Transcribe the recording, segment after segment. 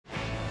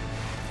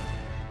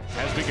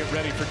as we get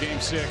ready for Game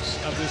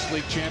 6 of this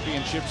league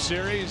championship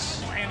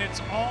series. And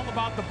it's all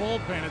about the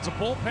bullpen. It's a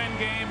bullpen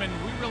game, and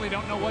we really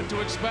don't know what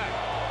to expect.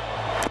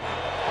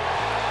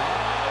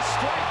 A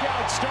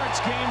strikeout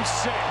starts Game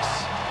 6.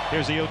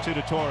 Here's the 0-2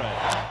 to Torres.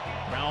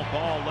 Ground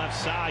ball left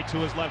side to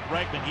his left.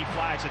 Bregman, he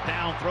flags it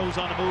down, throws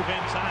on the move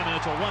in time, and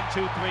it's a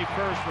 1-2-3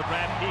 first for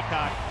Brad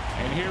Peacock.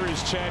 And here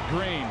is Chad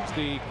Green,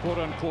 the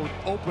quote-unquote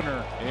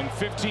opener in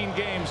 15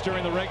 games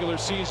during the regular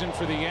season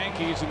for the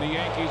Yankees, and the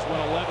Yankees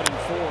went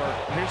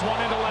 11-4. Here's one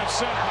into left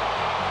center.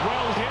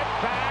 Well hit,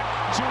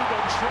 back to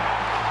the track,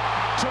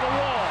 to the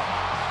wall.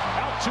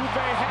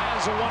 Altuve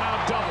has a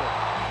one-out double.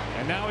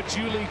 And now it's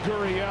Yuli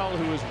Gurriel,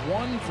 who is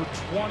 1 for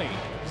 20.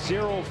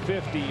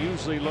 0-50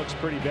 usually looks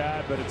pretty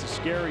bad, but it's a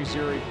scary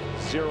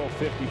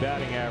 0-50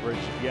 batting average,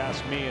 if you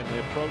ask me, and the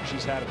approach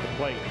he's had at the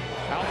plate.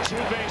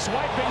 Altuve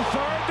swiping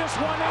third, this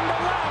one into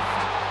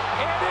left.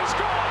 It is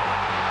gone.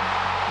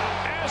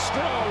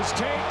 Astros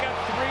take a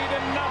 3-0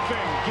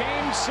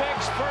 Game 6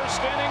 first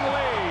inning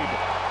lead.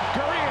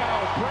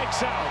 Gurriel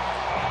breaks out.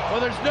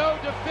 Well, there's no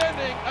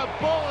defending a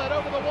bullet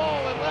over the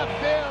wall in left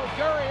field.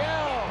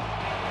 Gurriel,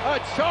 a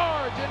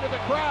charge into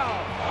the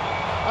crowd.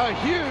 A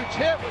huge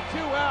hit with 2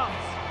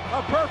 outs.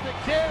 A perfect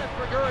 10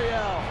 for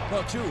Gurriel.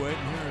 Well, 2-8,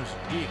 and here's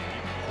Didi.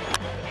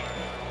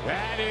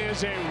 That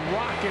is a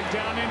rocket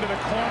down into the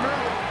corner.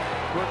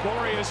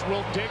 Gregorius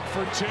will dig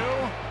for 2.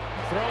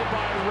 Throw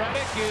by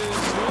Reddick is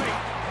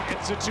late.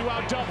 It's a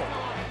 2-out double.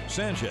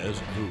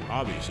 Sanchez, who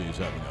obviously is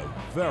having a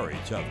very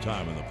tough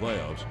time in the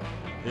playoffs,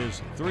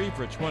 is 3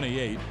 for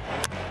 28.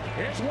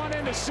 Here's one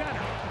into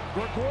center.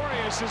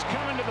 Gregorius is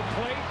coming to the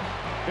plate.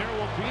 There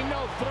will be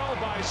no throw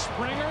by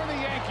Springer. The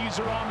Yankees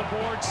are on the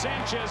board.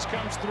 Sanchez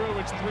comes through.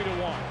 It's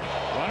 3-1.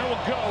 Runner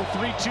will go.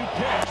 3-2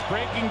 pitch.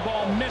 Breaking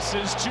ball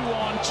misses. 2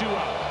 on, 2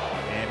 out.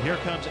 And here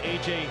comes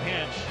A.J.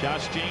 Hinch.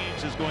 Josh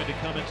James is going to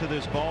come into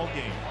this ball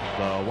game.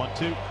 The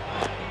 1-2.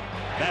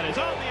 That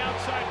is on the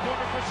outside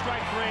corner for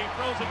strike 3.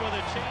 Throws it with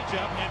a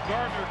changeup, and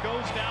Gardner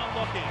goes down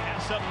looking.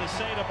 Has something to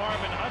say to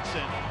Marvin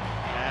Hudson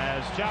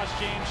as Josh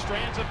James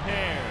strands a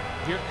pair.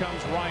 Here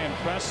comes Ryan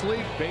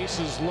Presley.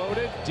 Bases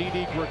loaded.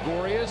 Didi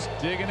Gregorius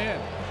digging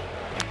in.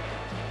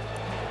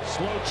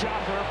 Slow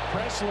chopper.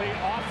 Presley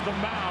off the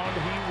mound.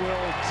 He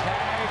will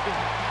tag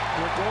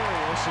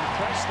Gregorius, and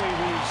Presley,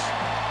 who's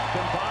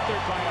been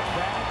bothered by a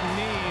bad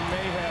knee,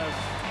 may have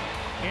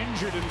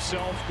injured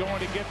himself going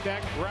to get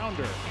that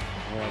grounder.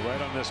 Yeah,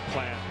 right on this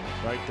plant,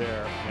 right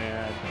there.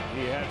 And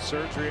he had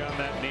surgery on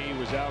that knee,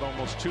 was out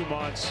almost 2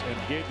 months, and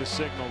gave the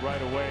signal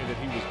right away that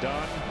he was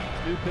done.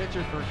 New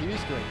pitcher for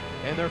Houston.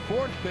 And their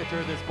 4th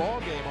pitcher this ball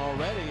game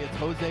already. It's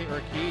Jose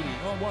Urquidy.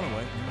 Well, 1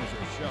 away. Here's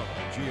Urshela.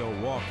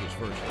 Gio walked his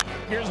first.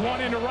 Here's one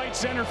into right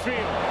center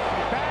field.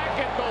 Back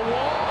at the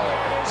wall.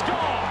 It is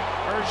gone.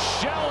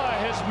 Urshela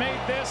has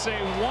made this a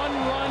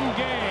 1-run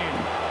game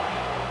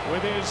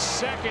with his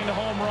 2nd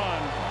home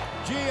run.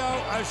 Gio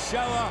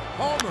Urshela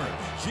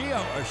homers.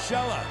 Gio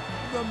Urshela,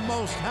 the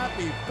most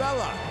happy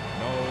fella.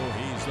 No,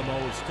 he's the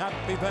most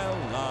happy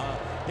fella.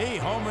 He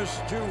homers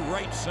to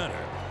right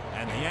center.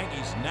 And the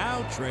Yankees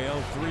now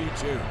trail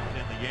 3-2.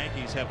 And the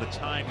Yankees have the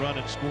tying run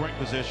in scoring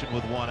position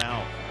with 1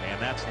 out.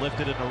 And that's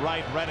lifted into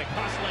right. Reddick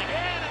hustling in,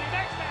 and he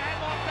makes the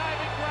headlock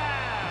diving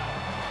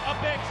grab. A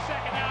big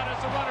 2nd out as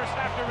the runners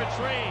have to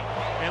retreat.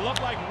 It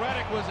looked like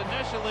Reddick was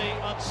initially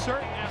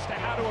uncertain as to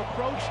how to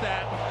approach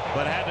that,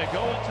 but had to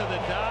go into the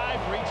dive,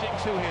 reaching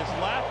to his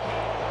left,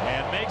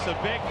 and makes a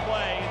big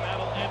play, and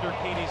that'll end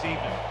Urquidy's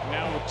evening.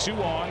 Now with 2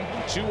 on,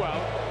 2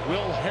 out,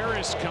 Will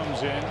Harris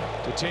comes in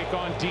to take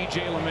on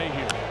DJ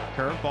LeMahieu.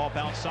 Curveball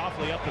bounced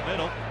softly up the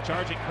middle,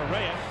 charging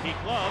Correa. He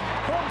gloved,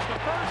 forms the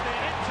first,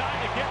 and in time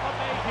to get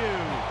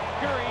LeMahieu.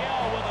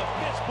 Gurriel with a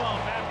fist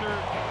bump after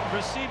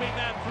receiving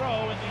that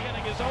throw, and the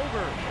inning is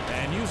over.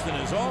 And Houston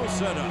is all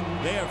set up.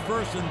 They have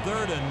 1st and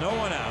 3rd and no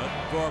one out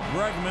for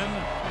Bregman,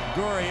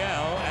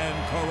 Gurriel, and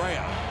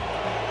Correa.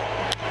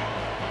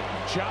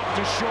 Chop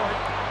to short.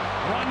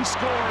 Run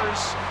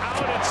scores.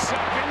 Out at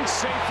 2nd.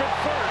 Safe at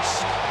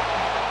 1st.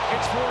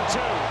 It's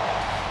 4-2.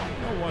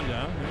 No one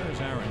down.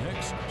 Here's Aaron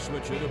Hicks.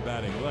 Switcher to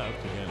batting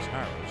left against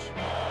Harris.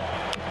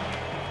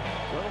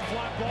 Little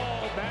flat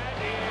ball. That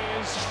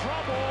is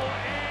trouble.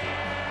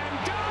 And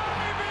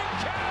diving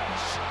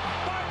catch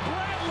by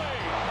Bradley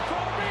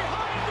from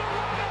behind the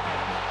runner.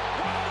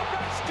 One of the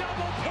best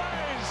double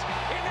plays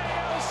in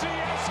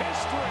ALCS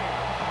history.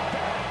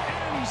 That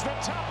ends the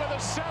top of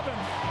the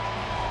 7th.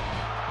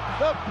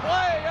 The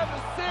play of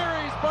the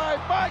series by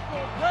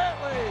Michael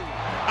Brantley.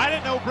 I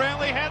didn't know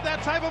Brantley had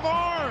that type of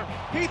arm.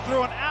 He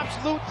threw an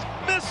absolute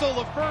missile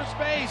to first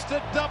base to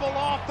double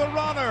off the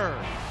runner.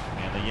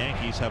 And the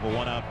Yankees have a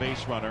 1-out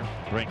base runner.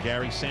 Bring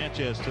Gary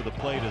Sanchez to the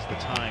plate as the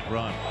tying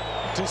run.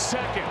 To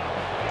 2nd.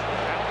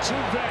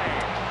 Altuve.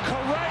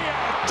 Correa.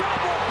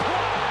 Double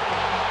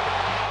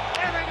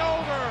play. Inning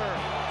over.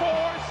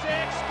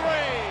 4-6-3.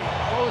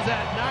 What was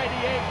that?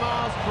 98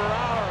 miles per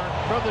hour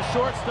from the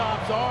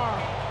shortstop's arm.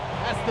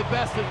 That's the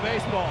best in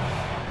baseball.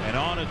 And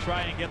on to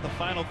try and get the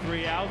final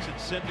 3 outs and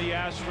send the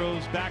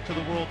Astros back to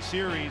the World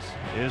Series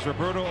is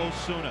Roberto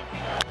Osuna.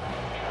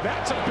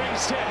 That's a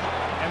base hit.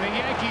 And the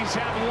Yankees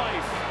have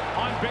life.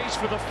 On base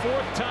for the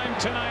 4th time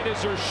tonight is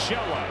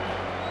Urshela.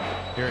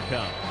 Here it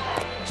comes.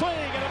 Swing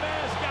and a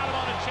miss. Got him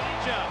on a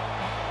changeup.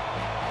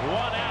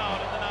 1 out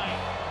in the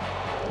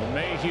 9th.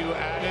 Mayhew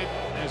added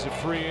as a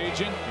free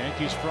agent.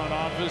 Yankees front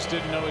office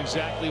didn't know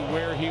exactly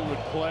where he would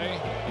play.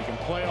 He can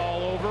play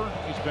all over.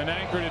 He's been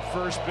anchored at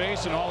first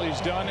base, and all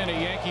he's done in a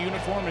Yankee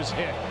uniform is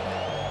hit.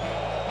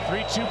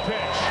 3-2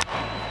 pitch.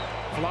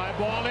 Fly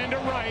ball into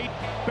right.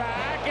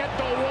 Back at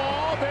the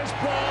wall. This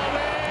ball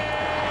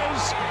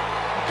is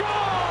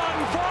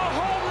gone for a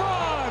home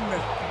run.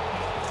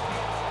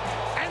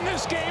 And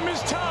this game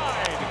is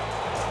tied.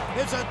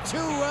 It's a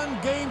 2-run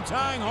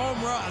game-tying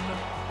home run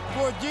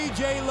for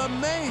DJ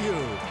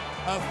LeMahieu.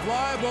 A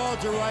fly ball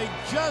to right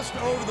just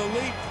over the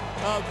leap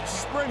of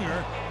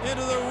Springer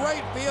into the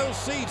right field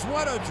seats.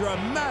 What a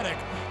dramatic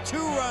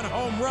 2-run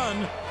home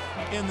run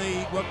in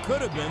what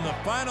could have been the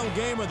final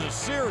game of the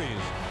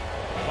series.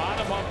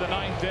 Bottom of the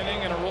 9th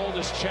inning, and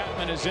Aroldis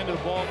Chapman is into the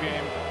ball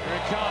game. Here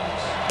it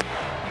comes.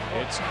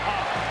 It's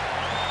up.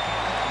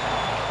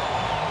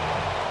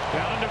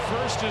 Down to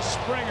first is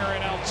Springer,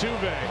 and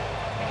Altuve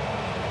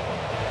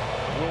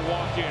will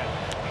walk in.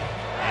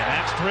 And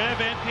that's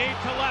driven deep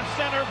to left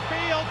center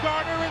field.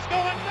 Gardner is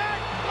going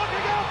back.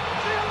 Looking up.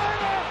 See you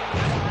later.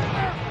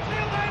 See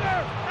you later.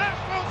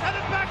 Astros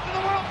headed back to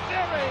the World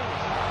Series.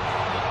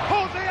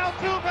 Jose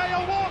Altuve,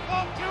 a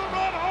walk-off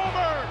 2-run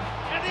homer.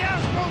 And the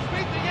Astros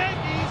beat the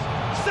Yankees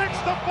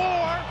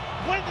 6-4.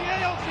 Win the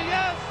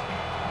ALCS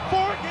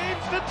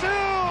 4-2.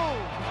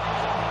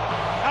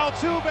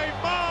 Altuve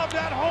mobbed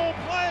at home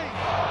plate.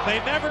 They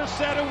never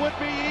said it would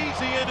be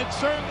easy, and it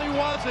certainly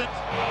wasn't.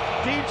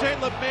 DJ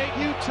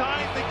LeMahieu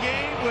tied the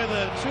game with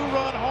a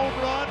 2-run home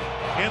run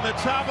in the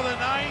top of the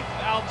 9th.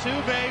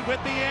 Altuve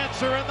with the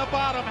answer in the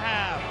bottom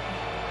half.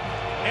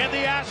 And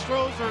the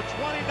Astros are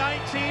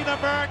 2019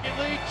 American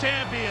League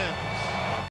champions.